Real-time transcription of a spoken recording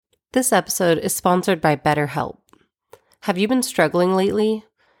This episode is sponsored by BetterHelp. Have you been struggling lately?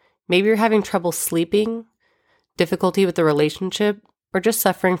 Maybe you're having trouble sleeping, difficulty with the relationship, or just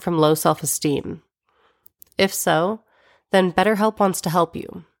suffering from low self-esteem. If so, then BetterHelp wants to help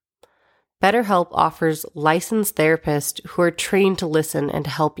you. BetterHelp offers licensed therapists who are trained to listen and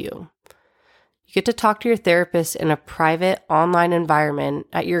to help you. You get to talk to your therapist in a private, online environment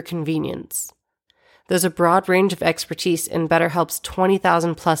at your convenience. There's a broad range of expertise in BetterHelp's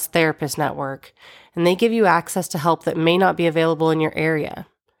 20,000 plus therapist network, and they give you access to help that may not be available in your area.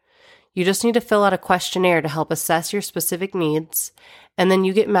 You just need to fill out a questionnaire to help assess your specific needs, and then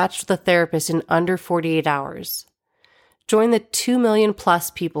you get matched with a therapist in under 48 hours. Join the 2 million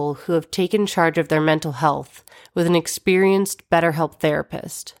plus people who have taken charge of their mental health with an experienced BetterHelp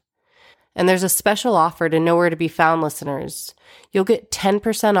therapist. And there's a special offer to Nowhere to Be Found listeners. You'll get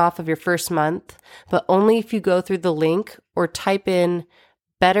 10% off of your first month, but only if you go through the link or type in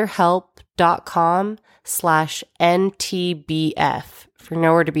betterhelp.com/NTBF for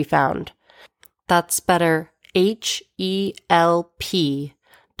Nowhere to Be Found. That's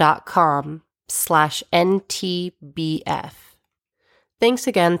betterhelp.com/NTBF. Thanks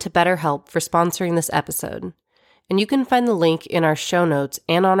again to BetterHelp for sponsoring this episode. And you can find the link in our show notes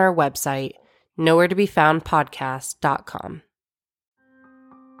and on our website, nowheretobefoundpodcast.com.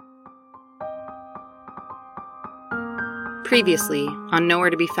 Previously on Nowhere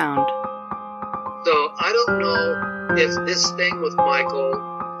to Be Found. So I don't know if this thing with Michael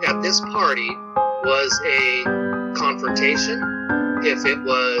at this party was a confrontation, if it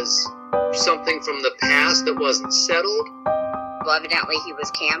was something from the past that wasn't settled. Well, evidently he was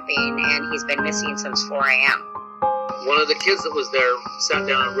camping and he's been missing since 4 a.m. One of the kids that was there sat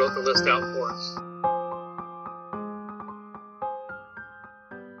down and wrote the list out for us.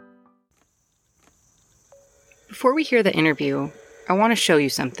 Before we hear the interview, I want to show you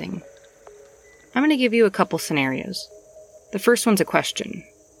something. I'm going to give you a couple scenarios. The first one's a question.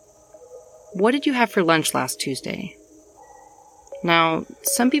 What did you have for lunch last Tuesday? Now,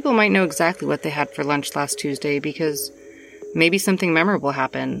 some people might know exactly what they had for lunch last Tuesday because maybe something memorable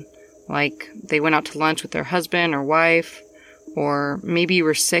happened. Like they went out to lunch with their husband or wife, or maybe you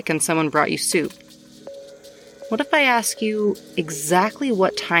were sick and someone brought you soup. What if I ask you exactly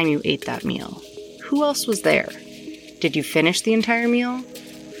what time you ate that meal? Who else was there? Did you finish the entire meal?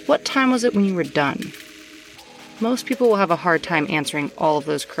 What time was it when you were done? Most people will have a hard time answering all of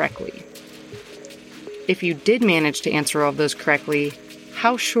those correctly. If you did manage to answer all of those correctly,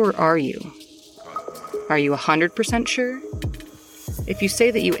 how sure are you? Are you 100% sure? If you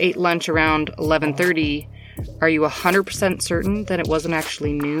say that you ate lunch around 11:30, are you 100% certain that it wasn't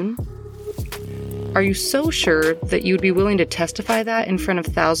actually noon? Are you so sure that you would be willing to testify that in front of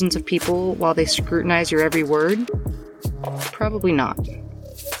thousands of people while they scrutinize your every word? Probably not.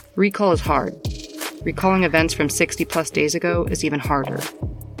 Recall is hard. Recalling events from 60 plus days ago is even harder.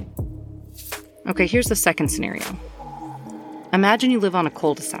 Okay, here's the second scenario. Imagine you live on a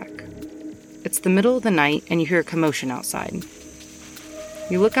cul-de-sac. It's the middle of the night and you hear a commotion outside.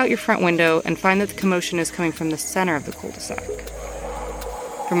 You look out your front window and find that the commotion is coming from the center of the cul-de-sac.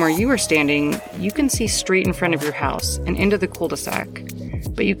 From where you are standing, you can see straight in front of your house and into the cul-de-sac,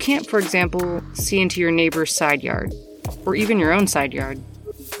 but you can't, for example, see into your neighbor's side yard, or even your own side yard.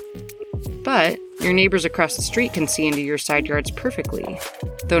 But your neighbors across the street can see into your side yards perfectly,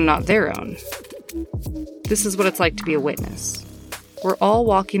 though not their own. This is what it's like to be a witness. We're all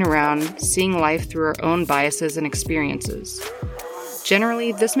walking around, seeing life through our own biases and experiences.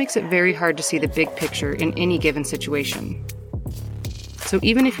 Generally, this makes it very hard to see the big picture in any given situation. So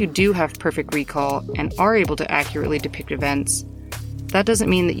even if you do have perfect recall and are able to accurately depict events, that doesn't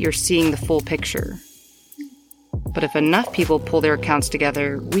mean that you're seeing the full picture. But if enough people pull their accounts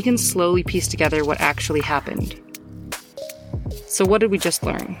together, we can slowly piece together what actually happened. So what did we just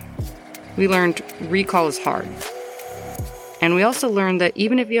learn? We learned recall is hard. And we also learned that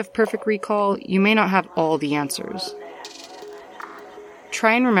even if you have perfect recall, you may not have all the answers.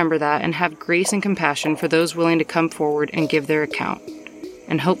 Try and remember that and have grace and compassion for those willing to come forward and give their account.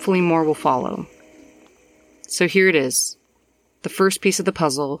 And hopefully more will follow. So here it is, the first piece of the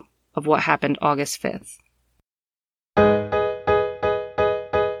puzzle of what happened August 5th.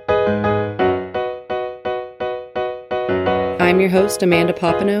 I'm your host, Amanda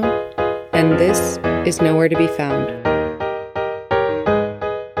Papineau, and this is Nowhere to Be Found.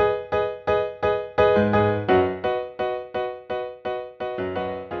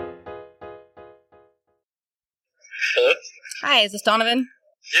 Hello? Hi, is this Donovan?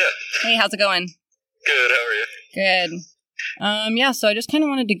 Yeah. Hey, how's it going? Good, how are you? Good. So I just kind of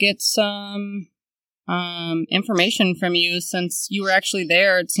wanted to get some information from you since you were actually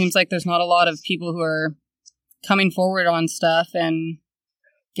there. It seems like there's not a lot of people who are coming forward on stuff, and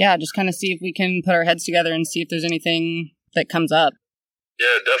yeah, just kind of see if we can put our heads together and see if there's anything that comes up.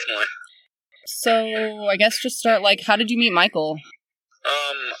 Yeah, definitely. So I guess just start, like, how did you meet Michael?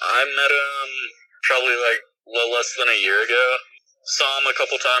 I met him probably like a little less than a year ago. Saw him a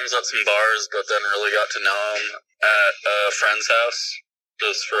couple times at some bars, but then really got to know him at a friend's house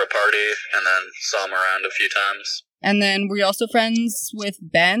just for a party, and then saw him around a few times. And then were you also friends with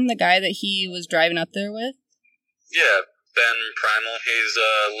Ben, the guy that he was driving up there with? Yeah, Ben Primal. He's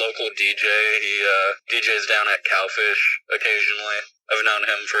a local DJ. He DJs down at Cowfish occasionally. I've known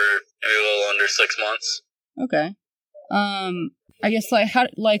him for maybe a little under 6 months. Okay. I guess,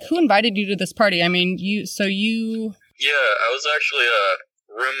 who invited you to this party? I mean, you... Yeah, I was actually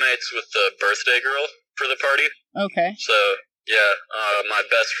roommates with the birthday girl for the party. Okay. So, yeah, my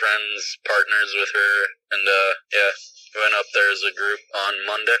best friend's partners with her, and, yeah, went up there as a group on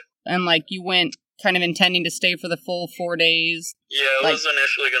Monday. And, you went kind of intending to stay for the full 4 days? Yeah, it was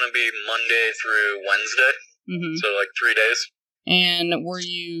initially going to be Monday through Wednesday, so, 3 days. And were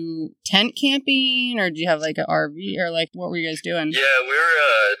you tent camping, or do you have, an RV, or, what were you guys doing? Yeah, we were,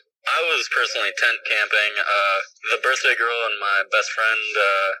 I was personally tent camping. The birthday girl and my best friend,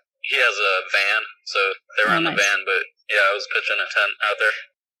 he has a van, so they were in the van, but yeah, I was pitching a tent out there.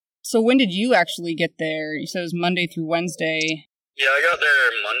 So when did you actually get there? You said it was Monday through Wednesday. Yeah, I got there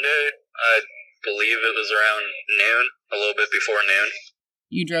Monday. I believe it was around noon, a little bit before noon.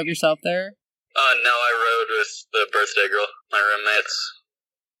 You drove yourself there? No, I rode with the birthday girl, my roommates.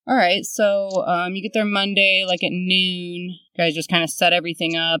 All right, so you get there Monday, at noon. You guys just kind of set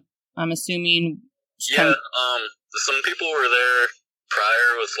everything up. I'm assuming... Yeah, some people were there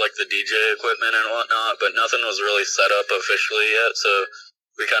prior with, the DJ equipment and whatnot, but nothing was really set up officially yet, so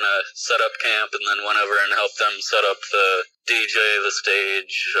we kind of set up camp and then went over and helped them set up the DJ, the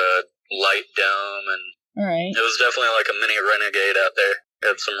stage, light dome, and all right. It was definitely like a mini Renegade out there.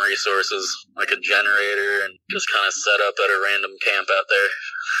 Had some resources, like a generator, and just kind of set up at a random camp out there.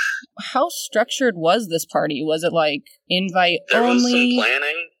 How structured was this party? Was it invite there only? There was some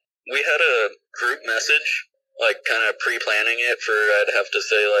planning. We had a group message, kind of pre-planning it for, I'd have to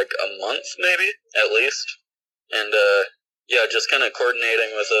say, a month maybe, at least. And, yeah, just kind of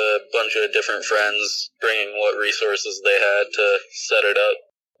coordinating with a bunch of different friends, bringing what resources they had to set it up.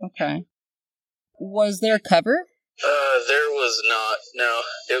 Okay. Was there cover? There was not, no.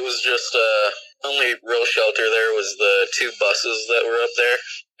 It was just, only real shelter there was the 2 buses that were up there,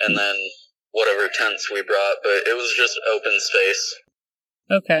 and then whatever tents we brought, but it was just open space.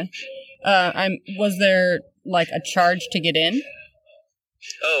 Okay. Was there, a charge to get in?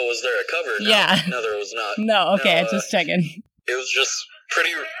 Oh, was there a cover? No, yeah. No, there was not. No, okay, just checking. It was just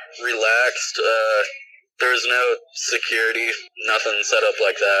pretty relaxed, there was no security, nothing set up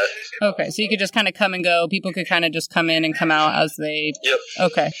like that. Okay, so you could just kind of come and go. People could kind of just come in and come out as they... Yep.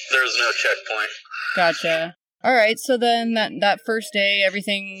 Okay. There was no checkpoint. Gotcha. All right, so then that first day,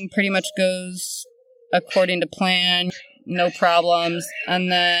 everything pretty much goes according to plan, no problems,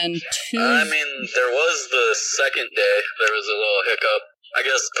 and then I mean, there was the second day, there was a little hiccup. I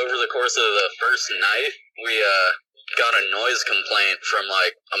guess over the course of the first night, we, got a noise complaint from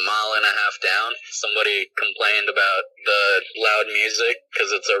a mile and a half down. Somebody complained about the loud music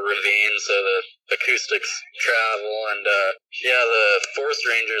because it's a ravine, so the acoustics travel. And yeah, the forest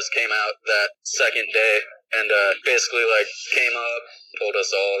rangers came out that second day and basically came up, told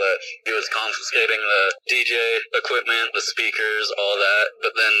us all that he was confiscating the DJ equipment, the speakers, all that.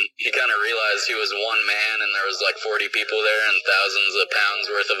 But then he kind of realized he was one man and there was 40 people there and thousands of pounds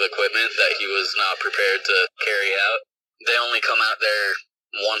worth of equipment that he was not prepared to carry out. They only come out there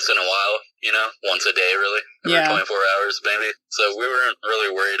once in a while, once a day really, every 24 hours maybe. So we weren't really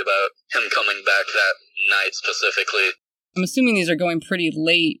worried about him coming back that night specifically. I'm assuming these are going pretty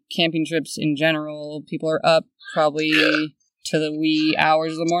late camping trips in general. People are up probably to the wee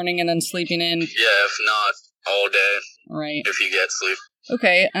hours of the morning and then sleeping in. Yeah, if not all day. Right. If you get sleep.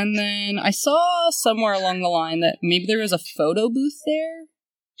 Okay, and then I saw somewhere along the line that maybe there was a photo booth there?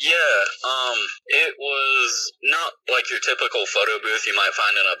 Yeah, it was not like your typical photo booth you might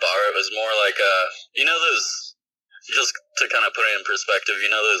find in a bar. It was more like, those, just to kind of put it in perspective,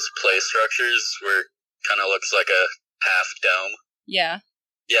 those play structures where it kind of looks like a half dome? Yeah.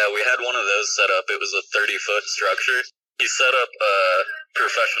 Yeah, we had one of those set up. It was a 30-foot structure. He set up a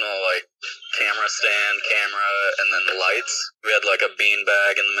professional, camera stand, and then lights. We had, a bean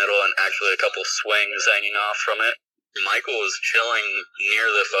bag in the middle and actually a couple swings hanging off from it. Michael was chilling near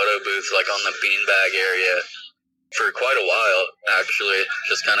the photo booth, on the beanbag area for quite a while, actually.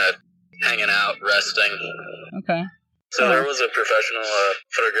 Just kind of hanging out, resting. Okay. So there was a professional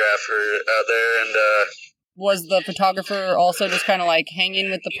photographer out there, and was the photographer also just kind of like hanging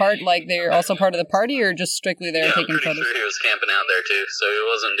with the part, like they're also part of the party, or just strictly there taking photos? I'm pretty sure he was camping out there too, so he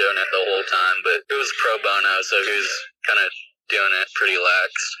wasn't doing it the whole time, but it was pro bono, so he was kind of doing it pretty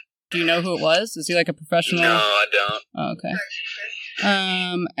laxed. Do you know who it was? Is he like a professional? No, I don't. Oh, okay.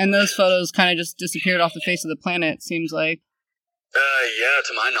 And those photos kind of just disappeared off the face of the planet, it seems like. Yeah,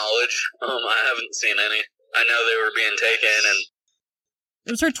 to my knowledge, I haven't seen any. I know they were being taken, and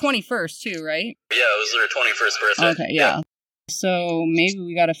it was her 21st too, right? Yeah, it was her 21st birthday. Okay, yeah. So maybe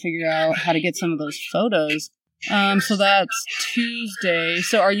we got to figure out how to get some of those photos. So that's Tuesday.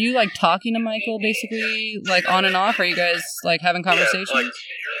 So are you like talking to Michael basically, like on and off? Are you guys like having conversations? Yeah, like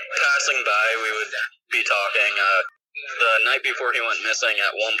passing by, we would be talking. The night before he went missing,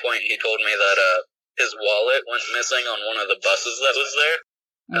 at one point he told me that his wallet went missing on one of the buses that was there,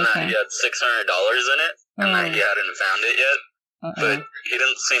 and that he had $600 in it, and that he hadn't found it yet. But he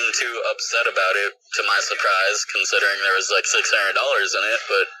didn't seem too upset about it, to my surprise, considering there was like $600 in it,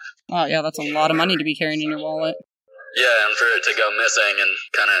 but... Oh, yeah, that's a lot of money to be carrying in your wallet. Yeah, and for it to go missing and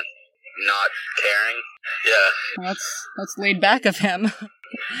kind of not caring, yeah. That's laid back of him.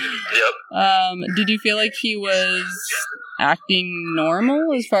 Yep. Did you feel like he was acting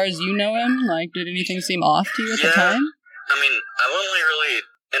normal as far as you know him? Like, did anything seem off to you at the time? I mean, I've only really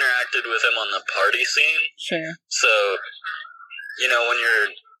interacted with him on the party scene. Sure. So... You know, when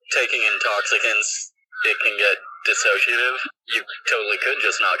you're taking intoxicants, it can get dissociative. You totally could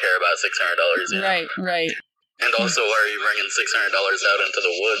just not care about $600. You know? Right. And also, why are you bringing $600 out into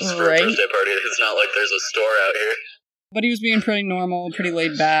the woods for a birthday party? It's not like there's a store out here. But he was being pretty normal, pretty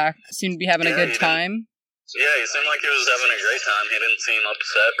laid back. Seemed to be having a good time. Yeah, he seemed like he was having a great time. He didn't seem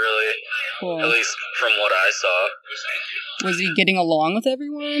upset, really. Cool. At least from what I saw. Was he getting along with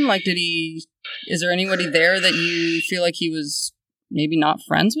everyone? Like, is there anybody there that you feel like he was... maybe not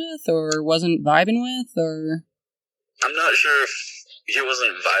friends with, or wasn't vibing with, or... I'm not sure if he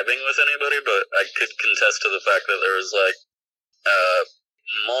wasn't vibing with anybody, but I could contest to the fact that there was, like,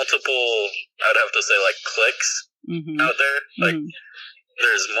 multiple, I'd have to say, like, cliques out there. Like,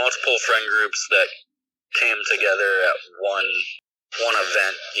 there's multiple friend groups that came together at one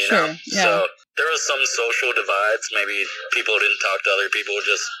event, you know? Yeah. So there was some social divides. Maybe people didn't talk to other people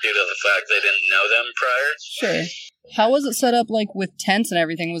just due to the fact they didn't know them prior. Sure. How was it set up, like, with tents and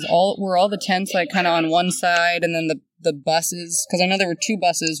everything? Were all the tents, like, kind of on one side, and then the buses? Because I know there were two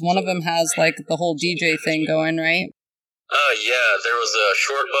buses. One of them has, like, the whole DJ thing going, right? Yeah, there was a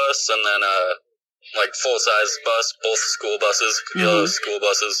short bus, and then like, full-size bus, both school buses, yellow school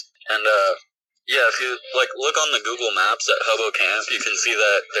buses. And, yeah, if you, like, look on the Google Maps at Hobo Camp, you can see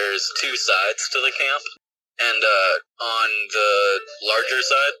that there's two sides to the camp. And, on the larger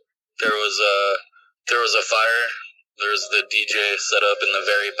side, there was a fire. There's the DJ set up in the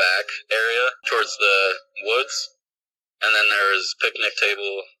very back area towards the woods. And then there was picnic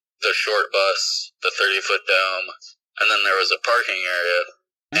table, the short bus, the 30-foot dome, and then there was a parking area.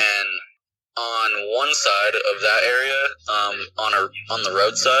 And on one side of that area, on the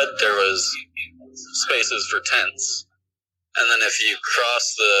roadside, there was spaces for tents. And then if you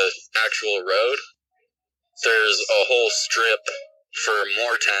cross the actual road, there's a whole strip for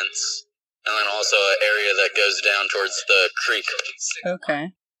more tents. And then also an area that goes down towards the creek.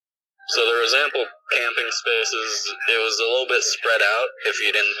 Okay. So there was ample camping spaces. It was a little bit spread out if you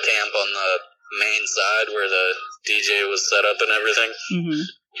didn't camp on the main side where the DJ was set up and everything.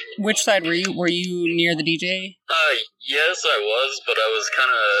 Which side were you? Were you near the DJ? Yes, I was, but I was kind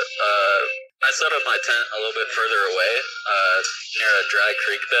of... I set up my tent a little bit further away, near a dry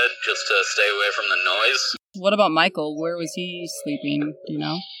creek bed, just to stay away from the noise. What about Michael? Where was he sleeping? Do you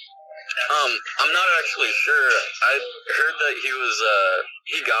know? I'm not actually sure. I heard that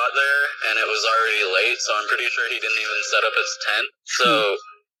he got there and it was already late, so I'm pretty sure he didn't even set up his tent. So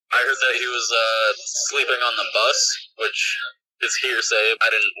I heard that he was sleeping on the bus, which is hearsay. I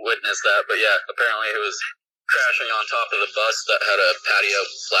didn't witness that, but yeah, apparently he was crashing on top of the bus that had a patio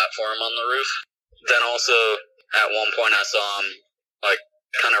platform on the roof. Then also, at one point I saw him, like,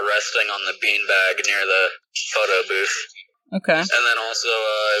 kind of resting on the beanbag near the photo booth. Okay. And then also,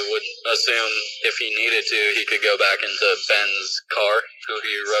 I would assume if he needed to, he could go back into Ben's car, who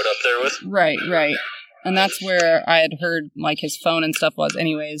he rode up there with. Right. And that's where I had heard, like, his phone and stuff was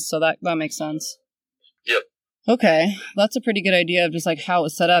anyways, so that makes sense. Yep. Okay, that's a pretty good idea of just, like, how it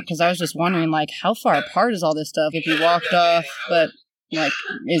was set up, because I was just wondering, like, how far apart is all this stuff? If he walked off, but, like,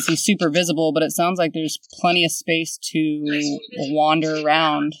 is he super visible? But it sounds like there's plenty of space to wander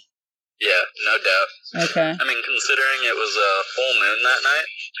around. Yeah, no doubt. Okay. I mean, considering it was a full moon that night.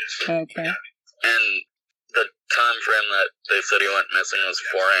 Okay. And the time frame that they said he went missing was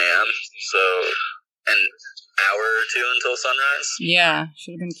 4 a.m., so an hour or two until sunrise. Yeah,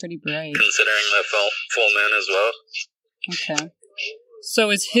 should have been pretty bright. Considering the full moon as well. Okay.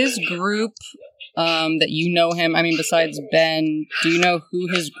 So is his group, that you know him, I mean, besides Ben, do you know who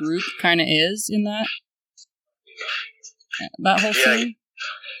his group kind of is in that whole scene?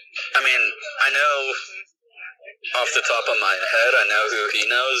 I mean, I know off the top of my head, I know who he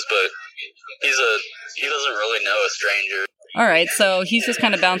knows, but he doesn't really know a stranger. All right, so he's just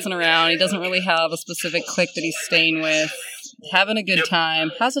kind of bouncing around. He doesn't really have a specific clique that he's staying with. Having a good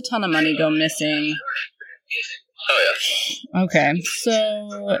time. Has a ton of money go missing. Oh, yeah. Okay,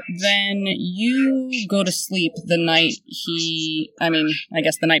 so then you go to sleep the night I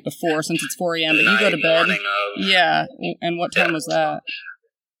guess the night before, since it's 4 a.m., but you go to bed. Morning of. Yeah, and what time was that?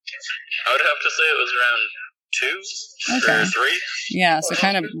 I would have to say it was around 2 or 3. Yeah, so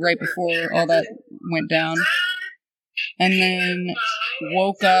kind of right before all that went down. And then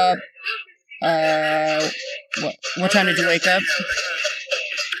woke up, what time did you wake up?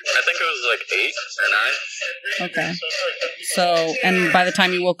 I think it was like 8 or 9. Okay. So, and by the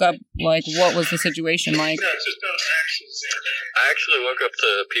time you woke up, like, what was the situation like? I actually woke up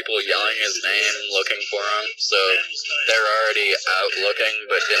to people yelling his name, looking for him, so they're already out looking,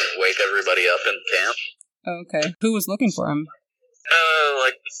 but didn't wake everybody up in camp. Okay. Who was looking for him?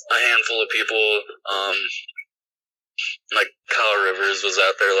 Like a handful of people. Like Kyle Rivers was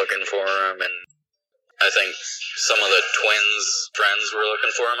out there looking for him, and I think some of the twins' friends were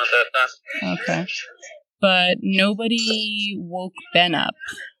looking for him at that time. Okay. But nobody woke Ben up,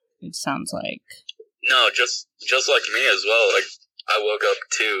 it sounds like. No, just like me as well. Like, I woke up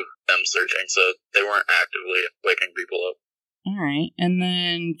to them searching, so they weren't actively waking people up. All right. And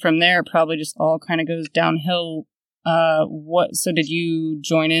then from there, it probably just all kind of goes downhill. So did you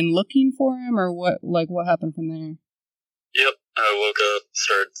join in looking for him, or what happened from there? Yep. I woke up,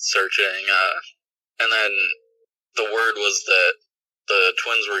 started searching, and then the word was that the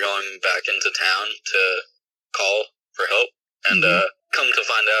twins were going back into town to call for help. And come to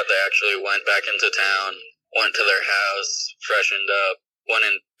find out, they actually went back into town, went to their house, freshened up, went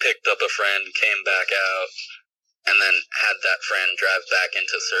and picked up a friend, came back out, and then had that friend drive back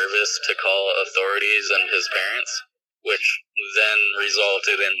into service to call authorities and his parents, which then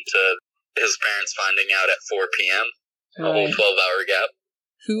resulted into his parents finding out at 4 p.m., a whole 12-hour gap.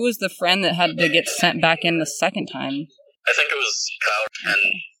 Who was the friend that had to get sent back in the second time? I think it was Kyle. And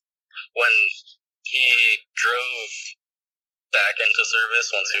when he drove back into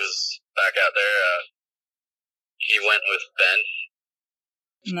service, once he was back out there, he went with Ben.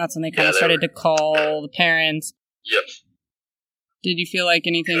 And that's when they kind of started to call the parents. Yep. Did you feel like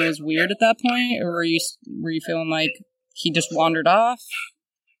anything was weird at that point, or were you feeling like he just wandered off?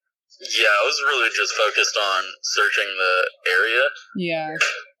 Yeah, I was really just focused on searching the area. Yeah.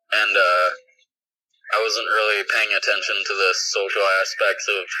 And I wasn't really paying attention to the social aspects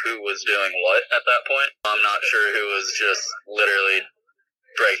of who was doing what at that point. I'm not sure who was just literally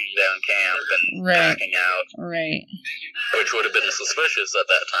breaking down camp and packing out. Right. Which would have been suspicious at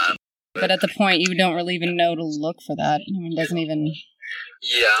that time. But at the point, you don't really even know to look for that. I mean, it doesn't even...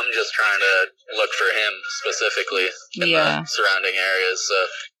 Yeah, I'm just trying to look for him specifically in the surrounding areas, so...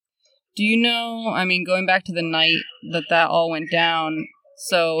 Do you know, I mean, going back to the night that all went down,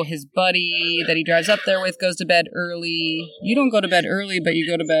 so his buddy that he drives up there with goes to bed early. You don't go to bed early, but you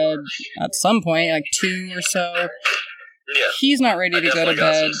go to bed at some point, like 2 or so. Yeah. He's not ready to go to bed. I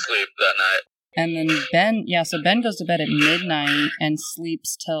got some sleep that night. And then so Ben goes to bed at midnight and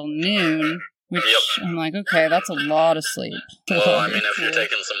sleeps till noon, which I'm like, okay, that's a lot of sleep. Well, I mean, if you're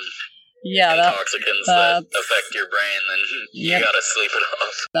taking some intoxicants that affect your brain, then you gotta sleep it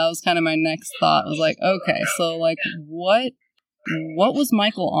off. That was kind of my next thought. I was like, okay, so like, what was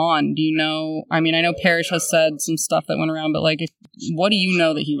Michael on? Do you know? I mean, I know Parrish has said some stuff that went around, but like, what do you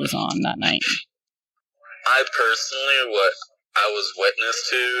know that he was on that night? I personally, what I was witness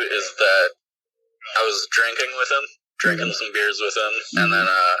to is that I was drinking with him, drinking some beers with him, and then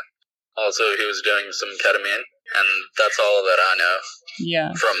also he was doing some ketamine, and that's all that I know.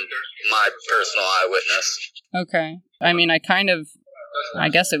 Yeah. From my personal eyewitness. Okay. I mean, I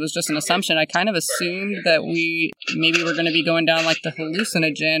guess it was just an assumption. I kind of assumed that we maybe were going to be going down like the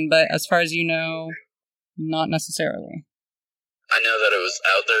hallucinogen, but as far as you know, not necessarily. I know that it was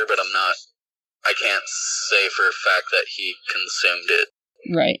out there, but I can't say for a fact that he consumed it.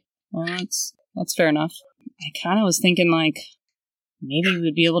 Right. Well, that's fair enough. I kind of was thinking like, maybe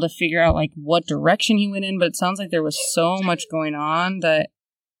we'd be able to figure out like what direction he went in, but it sounds like there was so much going on that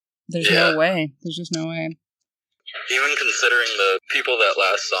There's no way. There's just no way. Even considering the people that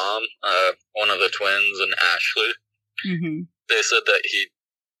last saw him, one of the twins and Ashley, they said that he,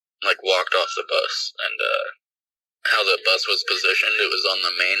 like, walked off the bus, and how the bus was positioned, it was on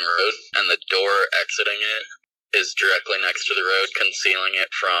the main road, and the door exiting it is directly next to the road, concealing it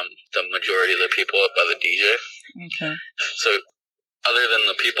from the majority of the people up by the DJ. Okay. So, other than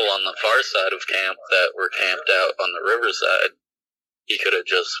the people on the far side of camp that were camped out on the riverside, he could have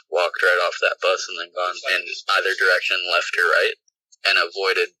just walked right off that bus and then gone in either direction, left or right, and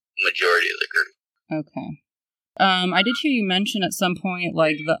avoided majority of the group. Okay. I did hear you mention at some point,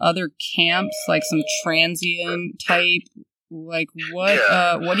 like, the other camps, like some transient type, like,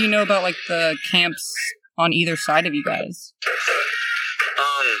 what do you know about, like, the camps on either side of you guys?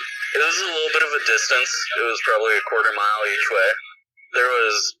 It was a little bit of a distance. It was probably a quarter mile each way. There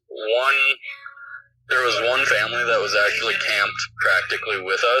was one family that was actually camped practically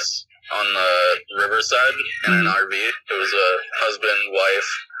with us on the riverside in an RV. It was a husband,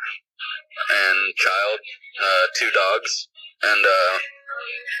 wife, and child, 2 dogs, and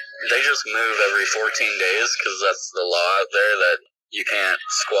they just move every 14 days because that's the law out there that you can't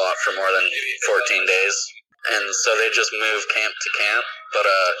squat for more than 14 days, and so they just move camp to camp, but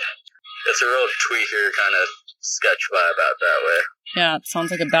it's a real tweaker kind of sketch vibe out that way. Yeah, it sounds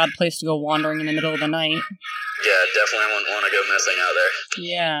like a bad place to go wandering in the middle of the night. Yeah, definitely wouldn't want to go missing out there.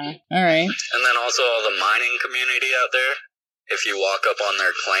 Yeah, alright. And then also all the mining community out there, if you walk up on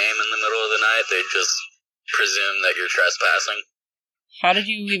their claim in the middle of the night, they just presume that you're trespassing. How did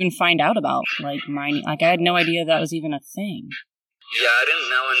you even find out about, like, mining? Like, I had no idea that was even a thing. Yeah, I didn't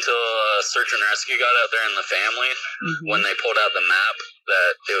know until Search and Rescue got out there in the family, when they pulled out the map,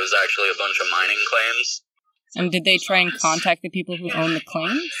 that it was actually a bunch of mining claims. And did they try and contact the people who own the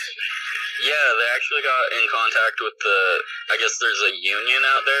claims? Yeah, they actually got in contact with I guess there's a union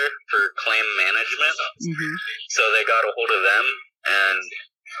out there for claim management. So they got a hold of them and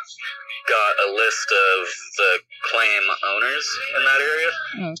got a list of the claim owners in that area.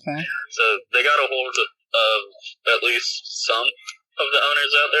 Okay. So they got a hold of at least some of the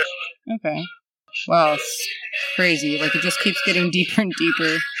owners out there. Okay. Wow, it's crazy. Like, it just keeps getting deeper and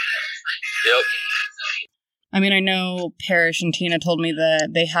deeper. Yep. I mean, I know Parrish and Tina told me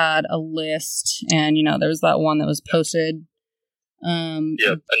that they had a list, and, you know, there was that one that was posted.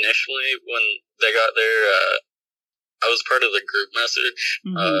 Yep. Initially, when they got there, I was part of the group message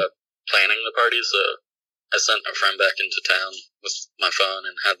planning the party, so I sent a friend back into town with my phone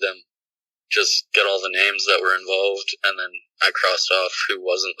and had them just get all the names that were involved, and then I crossed off who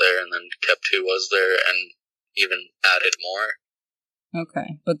wasn't there and then kept who was there and even added more.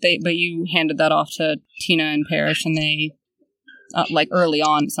 Okay, but you handed that off to Tina and Parrish, and they, like, early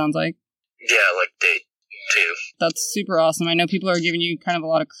on, it sounds like? Yeah, like day 2. That's super awesome. I know people are giving you kind of a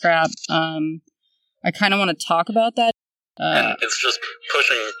lot of crap. I kind of want to talk about that. And it's just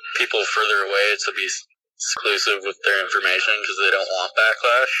pushing people further away to be exclusive with their information because they don't want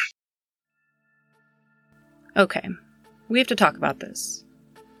backlash. Okay, we have to talk about this.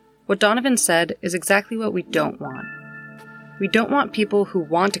 What Donovan said is exactly what we don't want. We don't want people who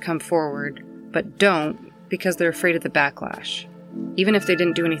want to come forward, but don't because they're afraid of the backlash, even if they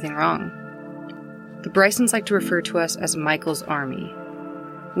didn't do anything wrong. The Brysons like to refer to us as Michael's Army.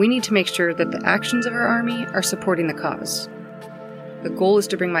 We need to make sure that the actions of our army are supporting the cause. The goal is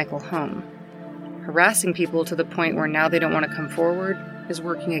to bring Michael home. Harassing people to the point where now they don't want to come forward is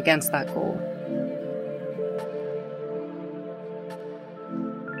working against that goal.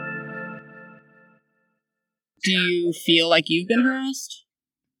 Do you feel like you've been harassed?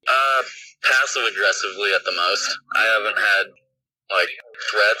 Passive-aggressively at the most. I haven't had, like,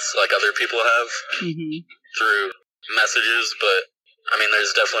 threats like other people have through messages, but, I mean,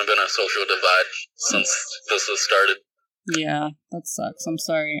 there's definitely been a social divide since this has started. Yeah, that sucks. I'm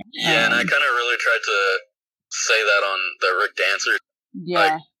sorry. Yeah, and I kind of really tried to say that on the Rick Dancer. Yeah.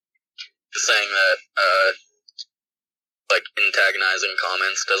 Like, saying that, like, antagonizing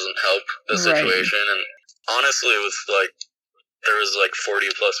comments doesn't help the situation, and honestly, with, like, there was, like, 40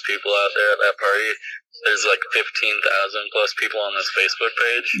 plus people out there at that party. There's, like, 15,000 plus people on this Facebook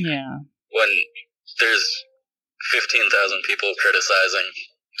page. Yeah. When there's 15,000 people criticizing,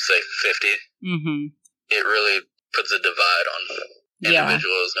 say, 50, it really puts a divide on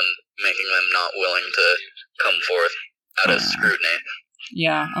individuals and making them not willing to come forth out of scrutiny.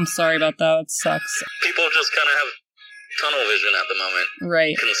 Yeah, I'm sorry about that. It sucks. People just kind of have tunnel vision at the moment.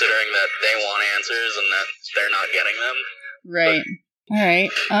 Right. Considering that they want answers and that they're not getting them. Right. All right.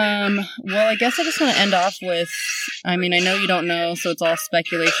 Well, I guess I just want to end off with, I mean, I know you don't know, so it's all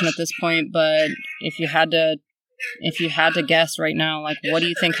speculation at this point, but if you had to if you had to guess right now, like, what do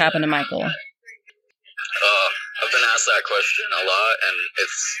you think happened to Michael? I've been asked that question a lot, and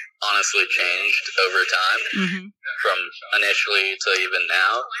it's honestly changed over time, from initially to even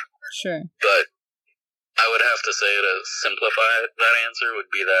now. Sure. But I would have to say, to simplify that answer, would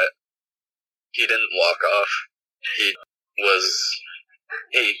be that he didn't walk off. He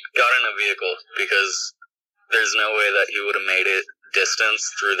got in a vehicle, because there's no way that he would have made it distance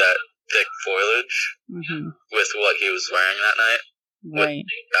through that thick foliage with what he was wearing that night,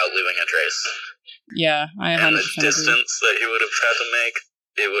 without leaving a trace. Yeah, I 100% And the distance that he would have had to make,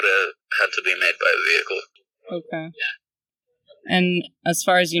 it would have had to be made by a vehicle. Okay. And as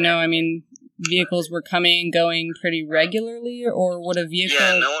far as you know, I mean, vehicles were coming and going pretty regularly, or would a vehicle...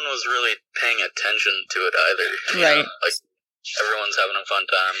 Yeah, no one was really paying attention to it either. You know? Like, everyone's having a fun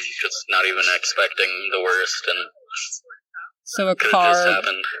time, just not even expecting the worst, and... So a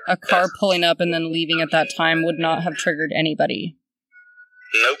car pulling up and then leaving at that time would not have triggered anybody?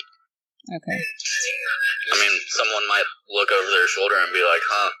 Nope. Okay. I mean, someone might look over their shoulder and be like,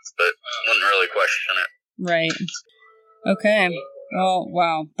 huh, but wouldn't really question it. Right. Okay. Well,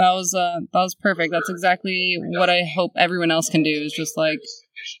 wow. That was perfect. That's exactly what I hope everyone else can do, is just like,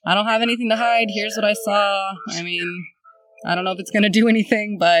 I don't have anything to hide. Here's what I saw. I mean, I don't know if it's going to do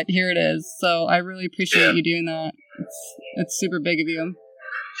anything, but here it is. So I really appreciate you doing that. It's super big of you.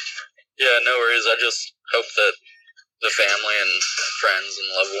 Yeah, no worries. I just hope that the family and friends and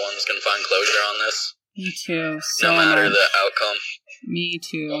loved ones can find closure on this. Me too. So no matter the outcome. Me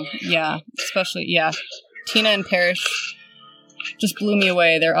too. Yeah. Especially, Tina and Parrish just blew me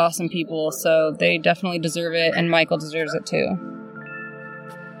away. They're awesome people, so they definitely deserve it, and Michael deserves it too.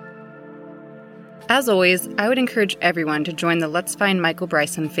 As always, I would encourage everyone to join the Let's Find Michael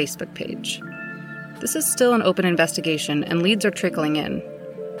Bryson Facebook page. This is still an open investigation, and leads are trickling in.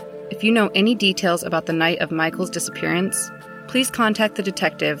 If you know any details about the night of Michael's disappearance, please contact the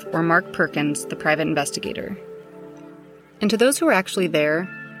detective or Mark Perkins, the private investigator. And to those who were actually there,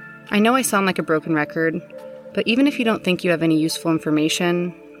 I know I sound like a broken record, but even if you don't think you have any useful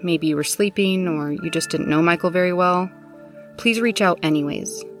information, maybe you were sleeping or you just didn't know Michael very well, please reach out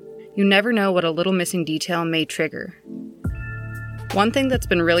anyways. You never know what a little missing detail may trigger. One thing that's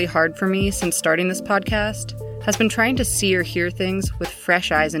been really hard for me since starting this podcast has been trying to see or hear things with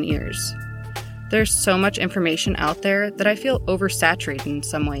fresh eyes and ears. There's so much information out there that I feel oversaturated in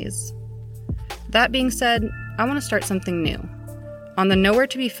some ways. That being said, I want to start something new. On the Nowhere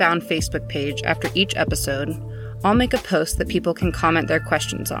to Be Found Facebook page after each episode, I'll make a post that people can comment their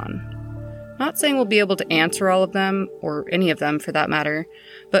questions on. Not saying we'll be able to answer all of them, or any of them for that matter,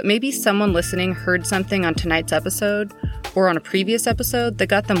 but maybe someone listening heard something on tonight's episode, or on a previous episode, that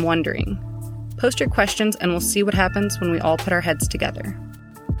got them wondering. Post your questions and we'll see what happens when we all put our heads together.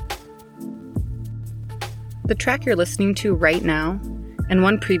 The track you're listening to right now, and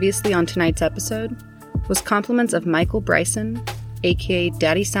one previously on tonight's episode, was compliments of Michael Bryson, aka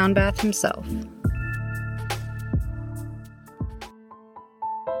Daddy Soundbath himself.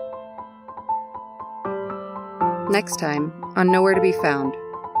 Next time on Nowhere to Be Found.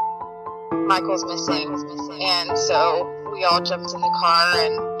 Michael's missing, and so we all jumped in the car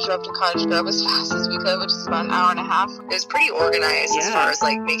and drove to Cottage Grove as fast as we could, which is about an hour and a half. It was pretty organized as far as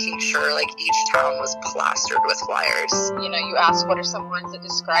like making sure like each town was plastered with flyers. You know, you asked what are some words that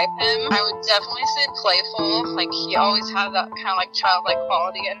describe him. I would definitely say playful. Like he always had that kind of like childlike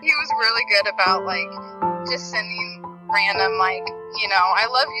quality, and he was really good about like just sending random like, you know, I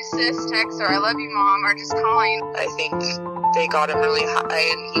love you sis texts, or I love you mom, or just calling. I think they got him really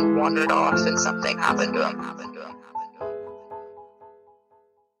high and he wandered off and something happened to him.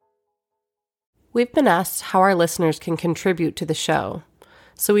 We've been asked how our listeners can contribute to the show,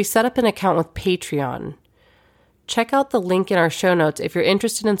 so we set up an account with Patreon. Check out the link in our show notes if you're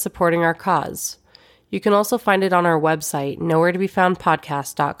interested in supporting our cause. You can also find it on our website,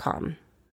 nowheretobefoundpodcast.com.